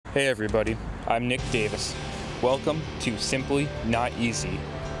Hey everybody, I'm Nick Davis. Welcome to Simply Not Easy,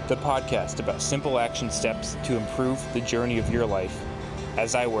 the podcast about simple action steps to improve the journey of your life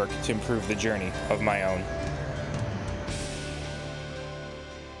as I work to improve the journey of my own.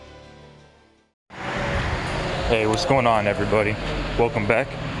 Hey, what's going on everybody? Welcome back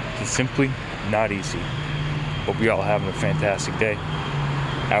to Simply Not Easy. Hope you all having a fantastic day.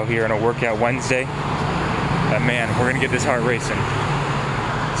 Out here on a workout Wednesday. Man, we're going to get this heart racing.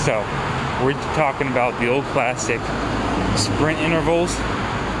 So, we're talking about the old classic sprint intervals,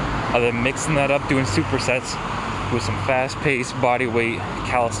 then mixing that up, doing supersets with some fast-paced body weight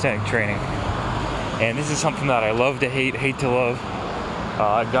calisthenic training. And this is something that I love to hate to love.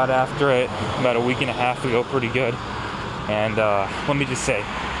 I got after it about a week and a half ago pretty good. And let me just say,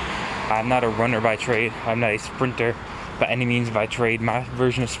 I'm not a runner by trade. I'm not a sprinter by any means by trade. My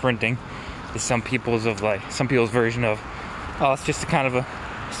version of sprinting is some people's version of, it's just a kind of a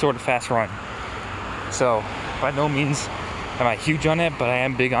sort of fast run. So by no means am I huge on it, but I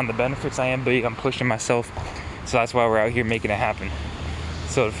am big on the benefits. I am big on pushing myself. So that's why we're out here making it happen.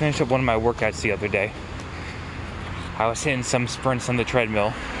 So to finish up one of my workouts the other day, I was hitting some sprints on the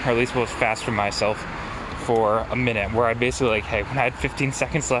treadmill, or at least was fast for myself for a minute, where I basically when I had 15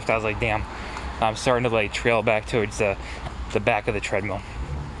 seconds left, I was like, damn, I'm starting to trail back towards the back of the treadmill.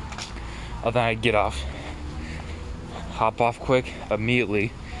 Then I'd get off, hop off quick,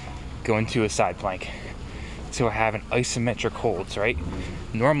 immediately go into a side plank. So I have an isometric holds, right?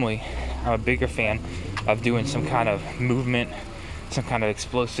 Normally, I'm a bigger fan of doing some kind of movement, some kind of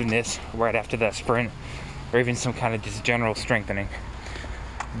explosiveness right after that sprint, or even some kind of just general strengthening.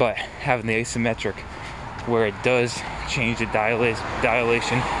 But having the isometric, where it does change the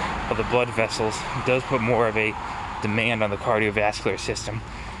dilation of the blood vessels, does put more of a demand on the cardiovascular system.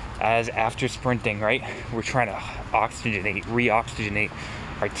 As after sprinting, right, we're trying to re-oxygenate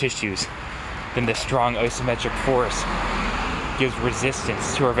our tissues. Then the strong isometric force gives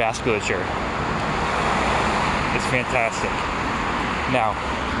resistance to our vasculature. It's fantastic. Now,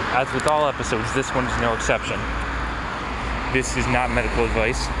 as with all episodes, this one is no exception. This is not medical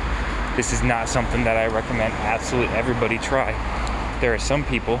advice. This is not something that I recommend absolutely everybody try. There are some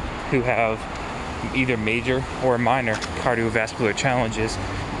people who have either major or minor cardiovascular challenges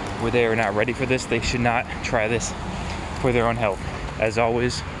where they are not ready for this. They should not try this for their own health. As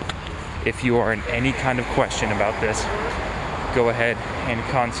always, if you are in any kind of question about this, go ahead and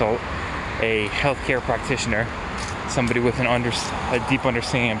consult a healthcare practitioner, somebody with a deep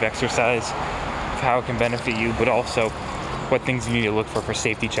understanding of exercise, of how it can benefit you, but also what things you need to look for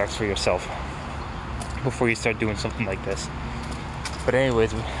safety checks for yourself before you start doing something like this. But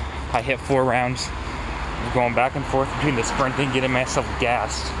anyways, I hit 4 rounds, going back and forth between the sprinting, getting myself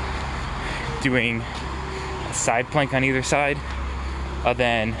gassed, doing a side plank on either side.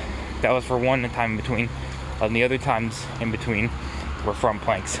 Then that was for one time in between. And the other times in between were front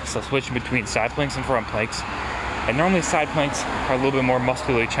planks. So switching between side planks and front planks. And normally side planks are a little bit more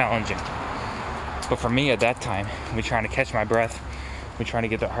muscularly challenging. But for me at that time, we're trying to catch my breath, we're trying to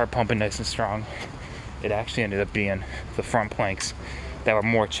get the heart pumping nice and strong, it actually ended up being the front planks that were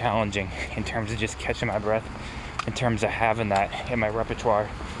more challenging in terms of just catching my breath, in terms of having that in my repertoire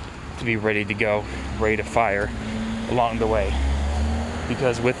to be ready to go, ready to fire along the way.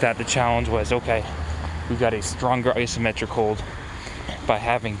 Because with that, the challenge was, okay, we've got a stronger isometric hold by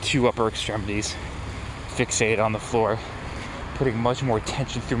having 2 upper extremities fixated on the floor, putting much more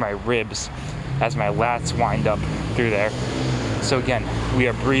tension through my ribs as my lats wind up through there. So again, we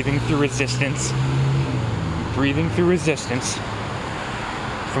are breathing through resistance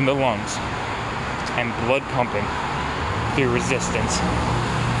from the lungs, and blood pumping through resistance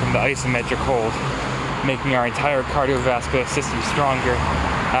from the isometric hold, making our entire cardiovascular system stronger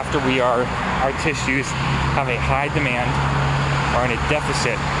after our tissues have a high demand, are in a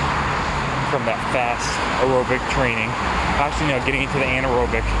deficit from that fast aerobic training. Actually, now getting into the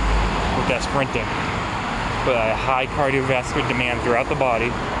anaerobic with that sprinting, but a high cardiovascular demand throughout the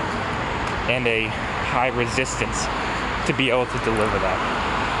body and a high resistance to be able to deliver that.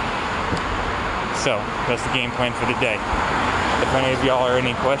 So that's the game plan for the day. If any of y'all are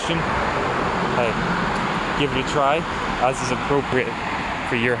any question, give it a try as is appropriate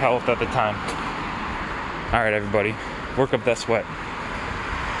for your health at the time. Alright everybody, work up that sweat.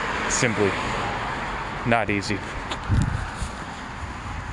 Simply not easy.